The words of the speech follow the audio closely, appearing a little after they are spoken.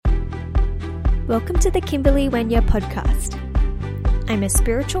Welcome to the Kimberly Wenya podcast. I'm a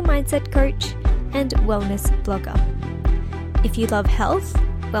spiritual mindset coach and wellness blogger. If you love health,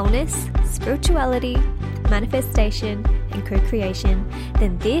 wellness, spirituality, manifestation, and co-creation,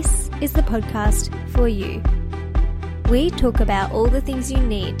 then this is the podcast for you. We talk about all the things you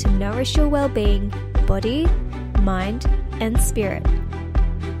need to nourish your well-being, body, mind, and spirit.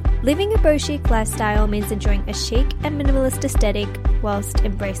 Living a beau chic lifestyle means enjoying a chic and minimalist aesthetic whilst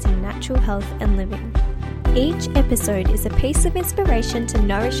embracing natural health and living. Each episode is a piece of inspiration to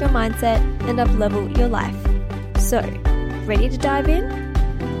nourish your mindset and up-level your life. So, ready to dive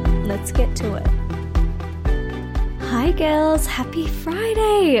in? Let's get to it. Hi girls, happy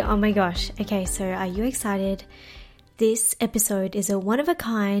Friday! Oh my gosh. Okay, so are you excited? This episode is a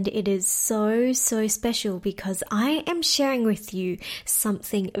one-of-a-kind. It is so special because I am sharing with you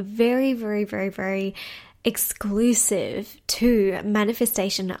something very exclusive to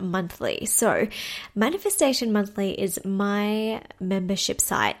Manifestation Monthly. So Manifestation Monthly is my membership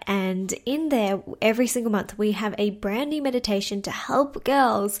site, and in there every single month we have a brand new meditation to help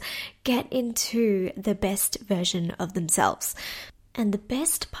girls get into the best version of themselves. And the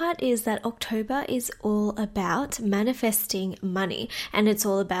best part is that October is all about manifesting money, and it's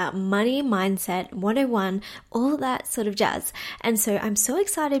all about money mindset 101, all that sort of jazz. And so I'm so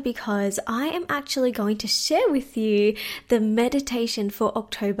excited because I am actually going to share with you the meditation for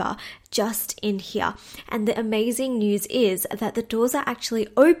October just in here. And the amazing news is that the doors are actually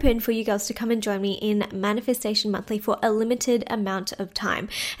open for you girls to come and join me in Manifestation Monthly for a limited amount of time.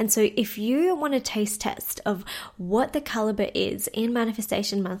 And so if you want a taste test of what the caliber is in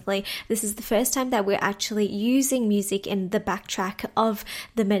Manifestation Monthly, this is the first time that we're actually using music in the backtrack of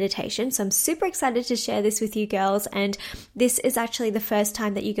the meditation. So I'm super excited to share this with you girls, and this is actually the first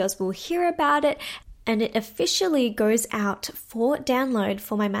time that you girls will hear about it. And it officially goes out for download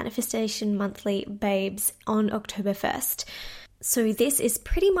for my Manifestation Monthly babes on October 1st. So this is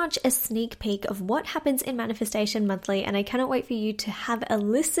pretty much a sneak peek of what happens in Manifestation Monthly, and I cannot wait for you to have a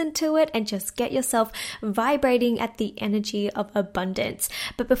listen to it and just get yourself vibrating at the energy of abundance.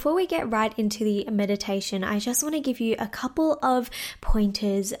 But before we get right into the meditation, I just want to give you a couple of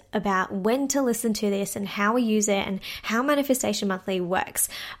pointers about when to listen to this and how we use it and how Manifestation Monthly works.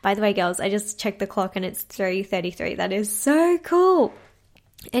 By the way, girls, I just checked the clock and it's 3:33. That is so cool.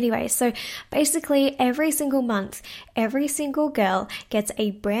 Anyway, so basically every single month, every single girl gets a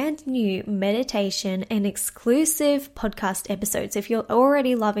brand new meditation and exclusive podcast episode. So if you're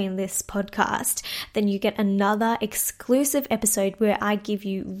already loving this podcast, then you get another exclusive episode where I give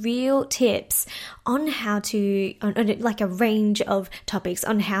you real tips on how to, on like a range of topics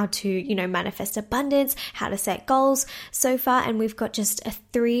on how to, manifest abundance, how to set goals so far. And we've got just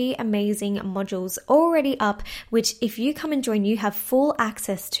 3 amazing modules already up, which if you come and join, you have full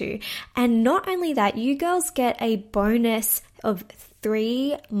access to. And not only that, you girls get a bonus of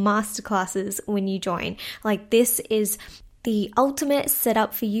 3 masterclasses when you join. Like, this is the ultimate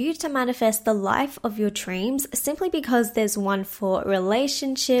setup for you to manifest the life of your dreams, simply because there's one for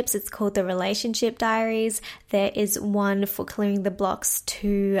relationships. It's called the Relationship Diaries. There is one for clearing the blocks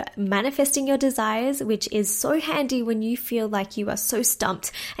to manifesting your desires, which is so handy when you feel like you are so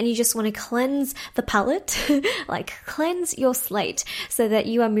stumped and you just want to cleanse the palette, like cleanse your slate so that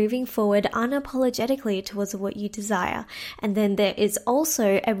you are moving forward unapologetically towards what you desire. And then there is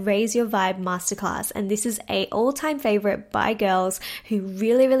also a Raise Your Vibe masterclass, and this is a all-time favorite by girls who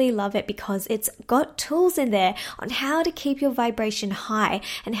really love it because it's got tools in there on how to keep your vibration high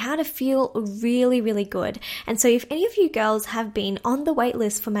and how to feel really good. And so if any of you girls have been on the wait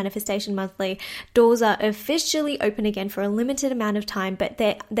list for Manifestation Monthly, doors are officially open again for a limited amount of time, but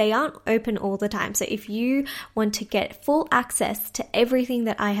they aren't open all the time. So if you want to get full access to everything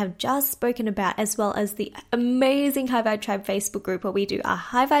that I have just spoken about, as well as the amazing High Vibe Tribe Facebook group where we do our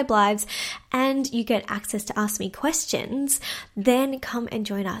High Vibe Lives and you get access to ask me questions, then come and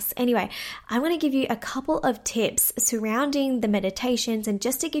join us. Anyway, I want to give you a couple of tips surrounding the meditations and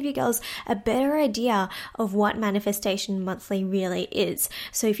just to give you girls a better idea of what Manifestation Monthly really is.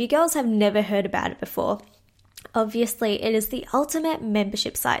 So if you girls have never heard about it before, obviously, it is the ultimate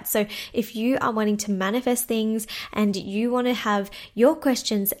membership site. So if you are wanting to manifest things and you want to have your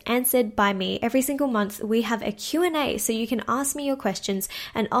questions answered by me every single month, we have a Q&A. So you can ask me your questions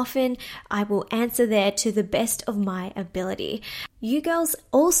and often I will answer there to the best of my ability. You girls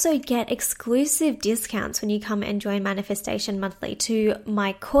also get exclusive discounts when you come and join Manifestation Monthly to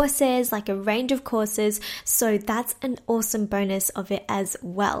my courses, like a range of courses. So that's an awesome bonus of it as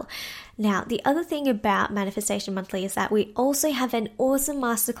well. Now, the other thing about Manifestation Monthly is that we also have an awesome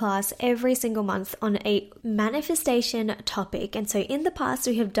masterclass every single month on a manifestation topic. And so in the past,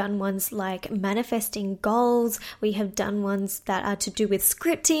 we have done ones like manifesting goals. We have done ones that are to do with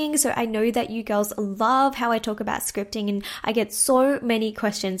scripting. So I know that you girls love how I talk about scripting, and I get so many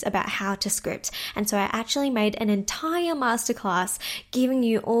questions about how to script. And so I actually made an entire masterclass giving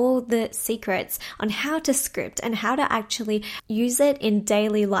you all the secrets on how to script and how to actually use it in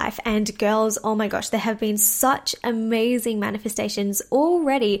daily life. And girls, oh my gosh, there have been such amazing manifestations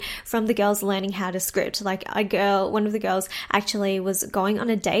already from the girls learning how to script. Like one of the girls actually was going on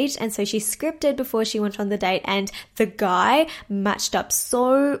a date, and so she scripted before she went on the date, and the guy matched up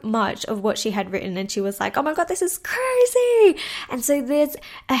so much of what she had written, and she was like, oh my God, this is crazy. And so there's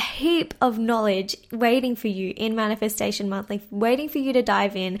a heap of knowledge waiting for you in Manifestation Monthly, waiting for you to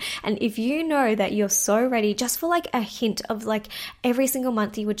dive in. And if you know that you're so ready, just for like a hint of like every single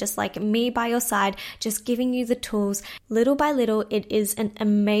month, you would just like me by your side, just giving you the tools little by little, it is an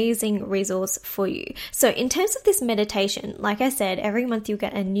amazing resource for you. So in terms of this meditation, like I said, every month you'll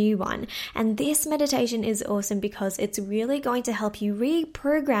get a new one. And this meditation is awesome because it's really going to help you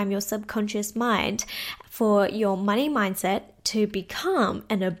reprogram your subconscious mind for your money mindset to become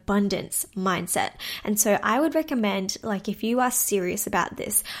an abundance mindset. And so I would recommend, like, if you are serious about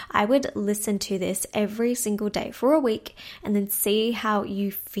this, I would listen to this every single day for a week and then see how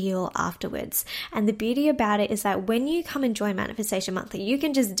you feel afterwards. And the beauty about it is that when you come and join Manifestation Monthly, you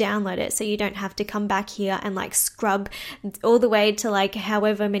can just download it so you don't have to come back here and like scrub all the way to like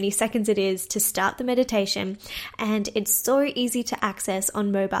however many seconds it is to start the meditation. And it's so easy to access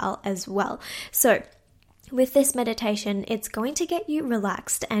on mobile as well. So with this meditation, it's going to get you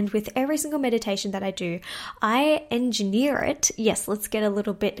relaxed. And with every single meditation that I do, I engineer it. Yes, let's get a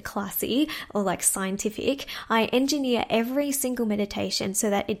little bit classy or like scientific. I engineer every single meditation so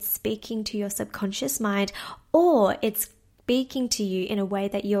that it's speaking to your subconscious mind, or it's speaking to you in a way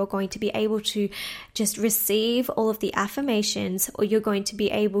that you're going to be able to just receive all of the affirmations, or you're going to be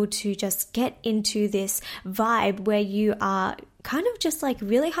able to just get into this vibe where you are kind of just like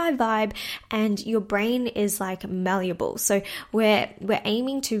really high vibe and your brain is like malleable. So we're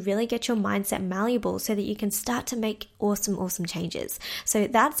aiming to really get your mindset malleable so that you can start to make awesome changes. So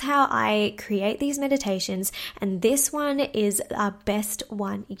that's how I create these meditations, and this one is our best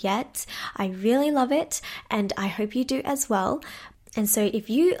one yet. I really love it, and I hope you do as well. And so if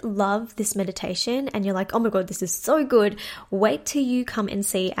you love this meditation and you're like, oh my God, this is so good, wait till you come and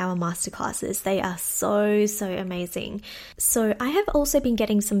see our masterclasses. They are so amazing. So I have also been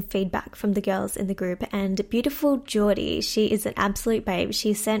getting some feedback from the girls in the group, and beautiful Geordie, she is an absolute babe.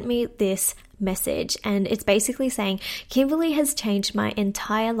 She sent me this message, and it's basically saying, Kimberly has changed my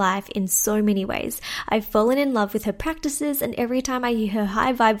entire life in so many ways. I've fallen in love with her practices, and every time I hear her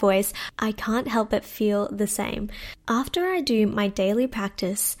high vibe voice, I can't help but feel the same. After I do my daily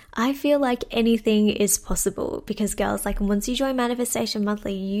practice, I feel like anything is possible, because girls, like once you join Manifestation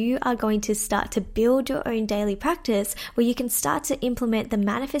Monthly, you are going to start to build your own daily practice where you can start to implement the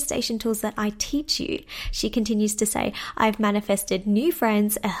manifestation tools that I teach you. She continues to say, I've manifested new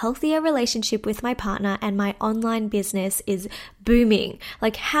friends, a healthier relationship with my partner, and my online business is booming.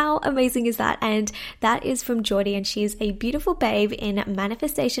 Like, how amazing is that? And that is from Geordie, and she is a beautiful babe in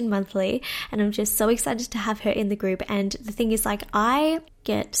Manifestation Monthly, and I'm just so excited to have her in the group. And the thing is, like, I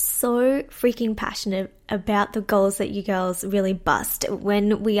get so freaking passionate about the goals that you girls really bust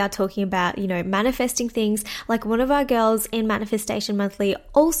when we are talking about, you know, manifesting things. Like one of our girls in Manifestation Monthly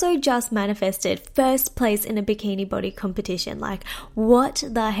also just manifested first place in a bikini body competition. Like, what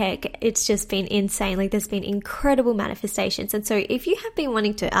the heck? It's just been insane. Like, there's been incredible manifestations. And so if you have been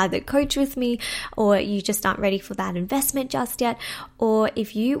wanting to either coach with me, or you just aren't ready for that investment just yet, or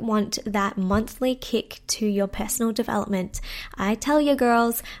if you want that monthly kick to your personal development, I tell you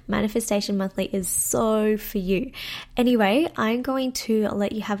girls, Manifestation Monthly is so for you. Anyway, I'm going to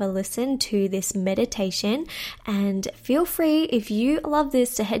let you have a listen to this meditation, and feel free, if you love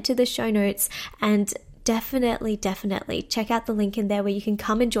this, to head to the show notes and definitely check out the link in there where you can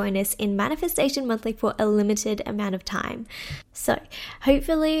come and join us in Manifestation Monthly for a limited amount of time. So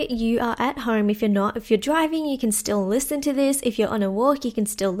hopefully you are at home. If you're not, if you're driving, you can still listen to this. If you're on a walk, you can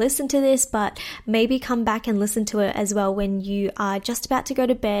still listen to this, but maybe come back and listen to it as well when you are just about to go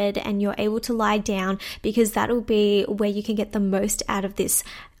to bed and you're able to lie down, because that will be where you can get the most out of this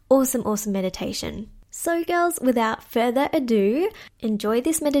awesome meditation. So girls, without further ado, enjoy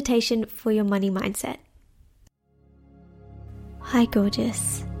this meditation for your money mindset. Hi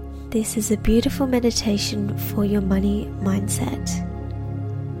gorgeous, this is a beautiful meditation for your money mindset.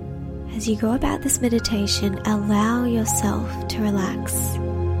 As you go about this meditation, allow yourself to relax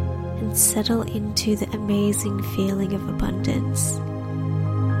and settle into the amazing feeling of abundance.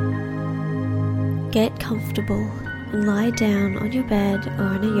 Get comfortable and lie down on your bed or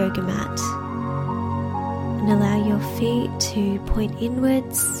on a yoga mat, and allow your feet to point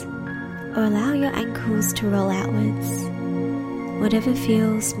inwards or allow your ankles to roll outwards, whatever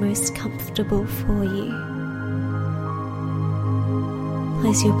feels most comfortable for you.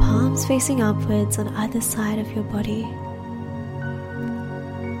 Place your palms facing upwards on either side of your body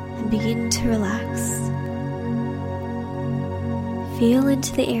and begin to relax. Feel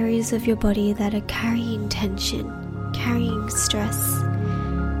into the areas of your body that are carrying tension, carrying stress,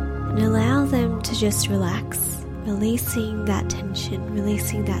 and allow them to just relax, releasing that tension,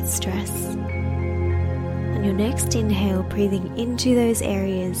 releasing that stress. On your next inhale, breathing into those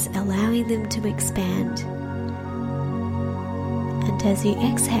areas, allowing them to expand. And as you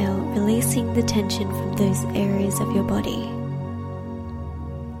exhale, releasing the tension from those areas of your body.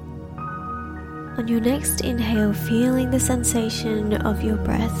 On your next inhale, feeling the sensation of your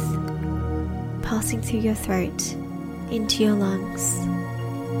breath passing through your throat into your lungs.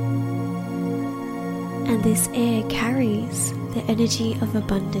 And this air carries the energy of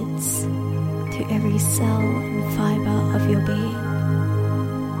abundance through every cell and fiber of your being.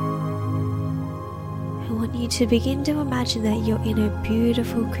 I want you to begin to imagine that you're in a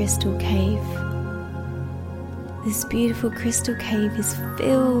beautiful crystal cave. This beautiful crystal cave is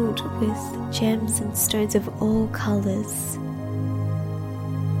filled with gems and stones of all colors.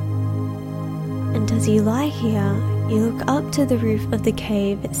 And as you lie here, you look up to the roof of the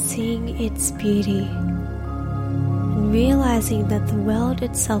cave, seeing its beauty, and realizing that the world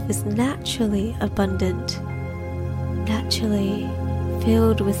itself is naturally abundant, naturally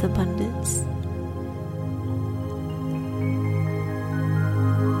filled with abundance.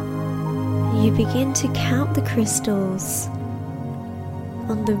 You begin to count the crystals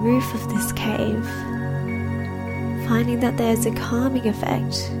on the roof of this cave, finding that there's a calming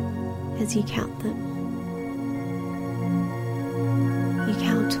effect as you count them. You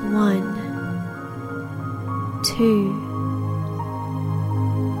count 1, 2,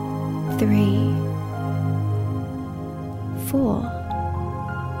 3, 4,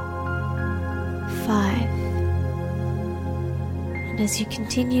 5. As you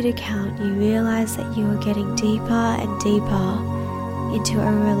continue to count, you realize that you are getting deeper and deeper into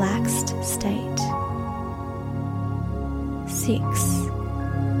a relaxed state. 6,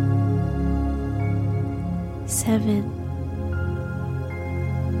 7,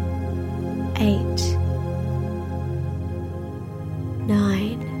 8,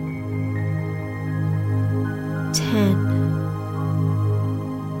 9,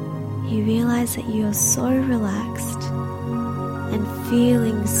 10. You realize that you are so relaxed and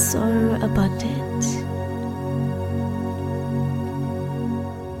feeling so abundant.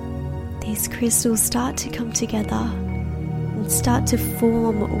 These crystals start to come together and start to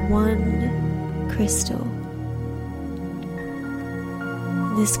form one crystal.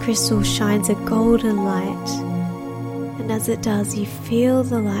 This crystal shines a golden light, and as it does, you feel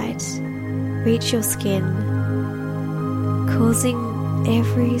the light reach your skin, causing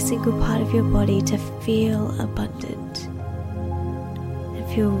every single part of your body to feel abundant.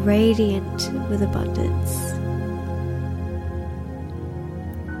 Feel radiant with abundance.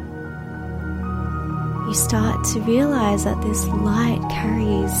 You start to realize that this light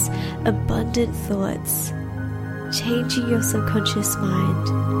carries abundant thoughts, changing your subconscious mind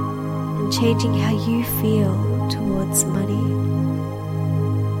and changing how you feel towards money.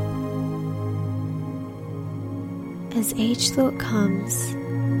 As each thought comes,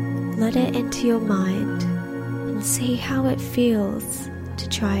 let it enter your mind and see how it feels to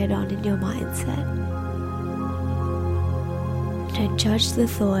try it on in your mindset. Don't judge the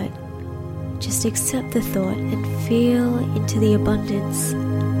thought, just accept the thought and feel into the abundance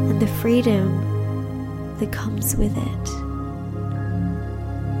and the freedom that comes with it.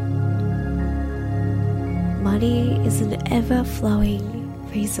 Money is an ever-flowing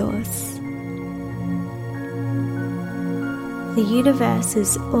resource. The universe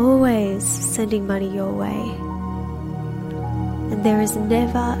is always sending money your way. And there is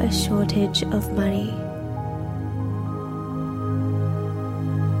never a shortage of money.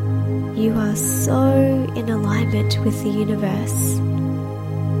 You are so in alignment with the universe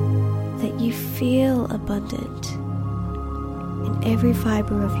that you feel abundant in every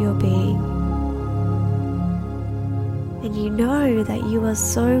fiber of your being. And you know that you are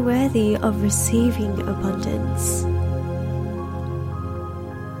so worthy of receiving abundance.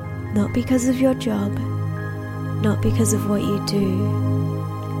 Not because of your job, not because of what you do,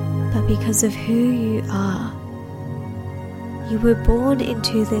 but because of who you are. You were born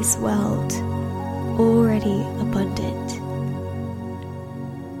into this world already abundant,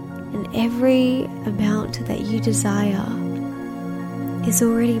 and every amount that you desire is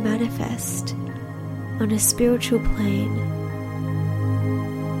already manifest on a spiritual plane.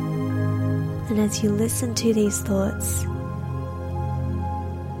 And as you listen to these thoughts,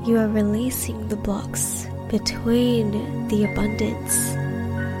 you are releasing the blocks between the abundance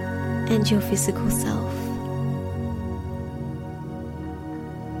and your physical self.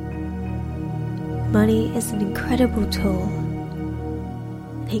 Money is an incredible tool.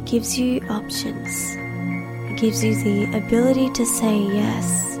 It gives you options. It gives you the ability to say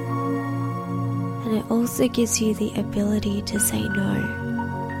yes, and it also gives you the ability to say no.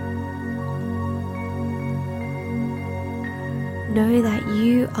 Know that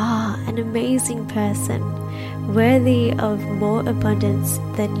you are an amazing person, worthy of more abundance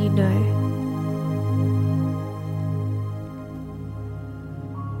than you know.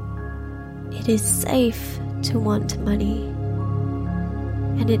 It is safe to want money,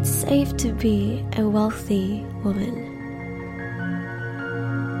 and it's safe to be a wealthy woman.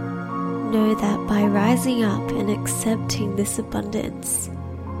 Know that by rising up and accepting this abundance,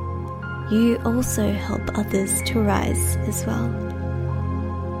 you also help others to rise as well.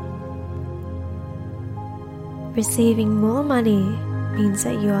 Receiving more money means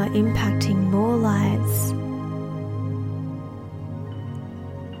that you are impacting more lives.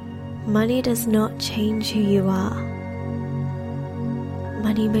 Money does not change who you are.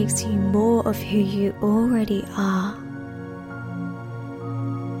 Money makes you more of who you already are.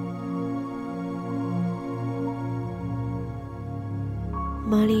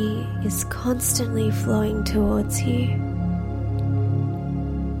 Money is constantly flowing towards you.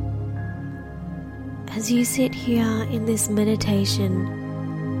 As you sit here in this meditation,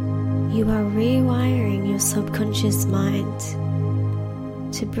 you are rewiring your subconscious mind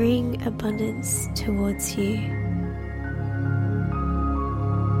to bring abundance towards you.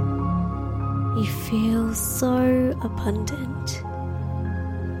 You feel so abundant.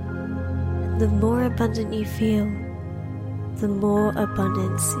 The more abundant you feel, the more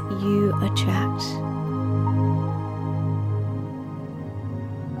abundance you attract.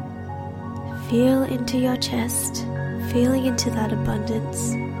 Feel into your chest, feeling into that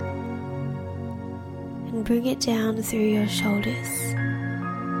abundance, and bring it down through your shoulders.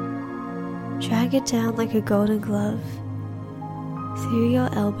 Drag it down like a golden glove, through your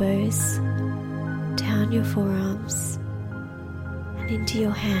elbows, down your forearms, and into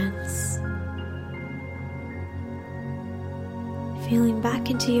your hands. Feeling back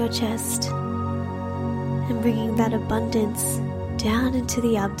into your chest, and bringing that abundance down into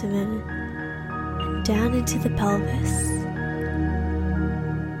the abdomen, and down into the pelvis.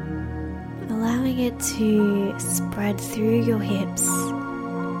 Allowing it to spread through your hips,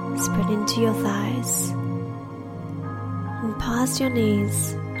 spread into your thighs, and past your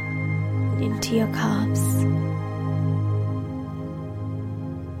knees, and into your calves,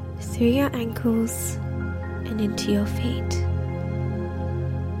 through your ankles, and into your feet.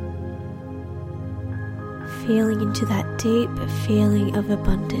 Feeling into that deep feeling of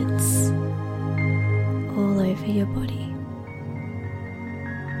abundance all over your body.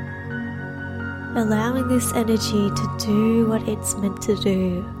 Allowing this energy to do what it's meant to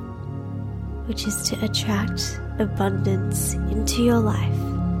do, which is to attract abundance into your life.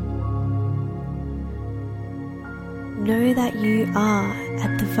 Know that you are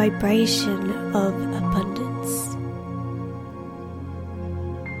at the vibration of abundance,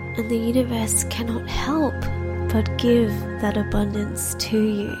 and the universe cannot help but give that abundance to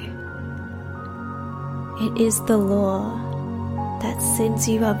you. It is the law that since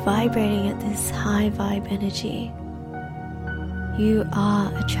you are vibrating at this high vibe energy, you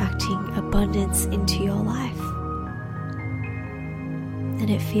are attracting abundance into your life. And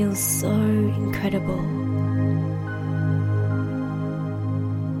it feels so incredible.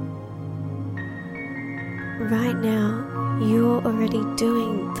 Right now, you're already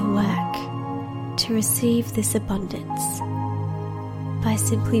doing the work to receive this abundance by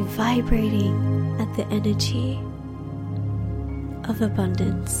simply vibrating at the energy of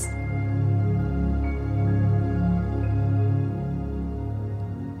abundance.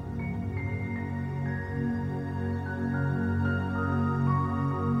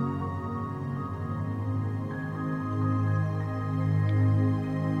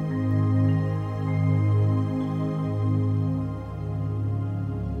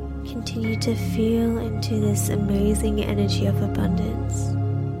 Continue to feel into this amazing energy of abundance.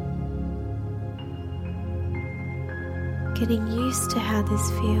 Getting used to how this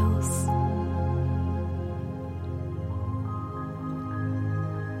feels.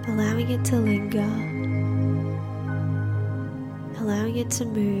 allowing it to linger, allowing it to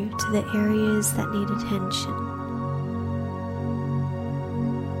move to the areas that need attention.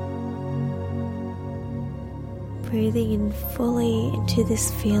 Breathing in fully into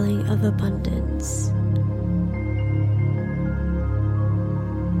this feeling of abundance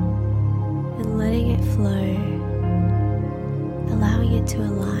and letting it flow, allowing it to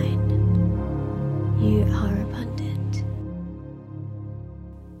align. You are abundant.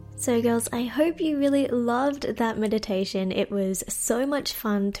 So girls, I hope you really loved that meditation. It was so much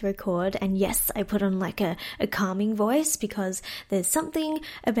fun to record, and yes, I put on like a calming voice because there's something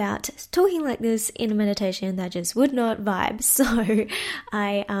about talking like this in a meditation that just would not vibe. So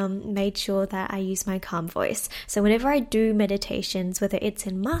I made sure that I use my calm voice. So whenever I do meditations, whether it's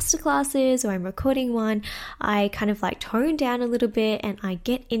in masterclasses or I'm recording one, I kind of like tone down a little bit and I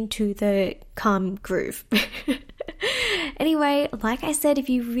get into the calm groove. Anyway, like I said, if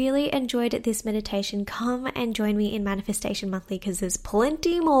you really enjoyed this meditation, come and join me in Manifestation Monthly because there's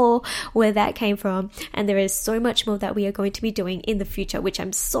plenty more where that came from, and there is so much more that we are going to be doing in the future, which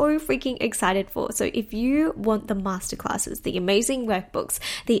I'm so freaking excited for. So if you want the masterclasses, the amazing workbooks,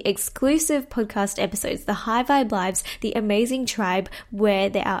 the exclusive podcast episodes, the high vibe lives, the amazing tribe where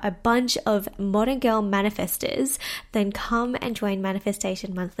there are a bunch of modern girl manifestors, then come and join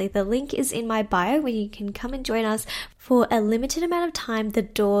Manifestation Monthly. The link is in my bio where you can come and join us. For a limited amount of time, the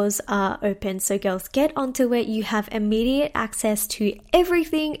doors are open. So girls, get onto it. You have immediate access to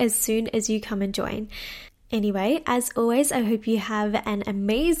everything as soon as you come and join. Anyway, as always, I hope you have an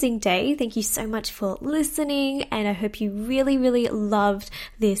amazing day. Thank you so much for listening, and I hope you really, really loved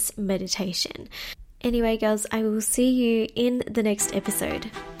this meditation. Anyway, girls, I will see you in the next episode.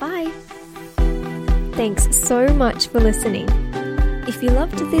 Bye. Thanks so much for listening. If you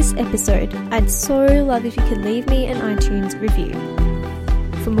loved this episode, I'd so love if you could leave me an iTunes review.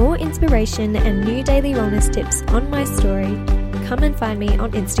 For more inspiration and new daily wellness tips on my story, come and find me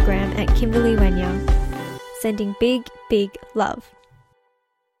on Instagram at Kimberly Wenya. Sending big, big love.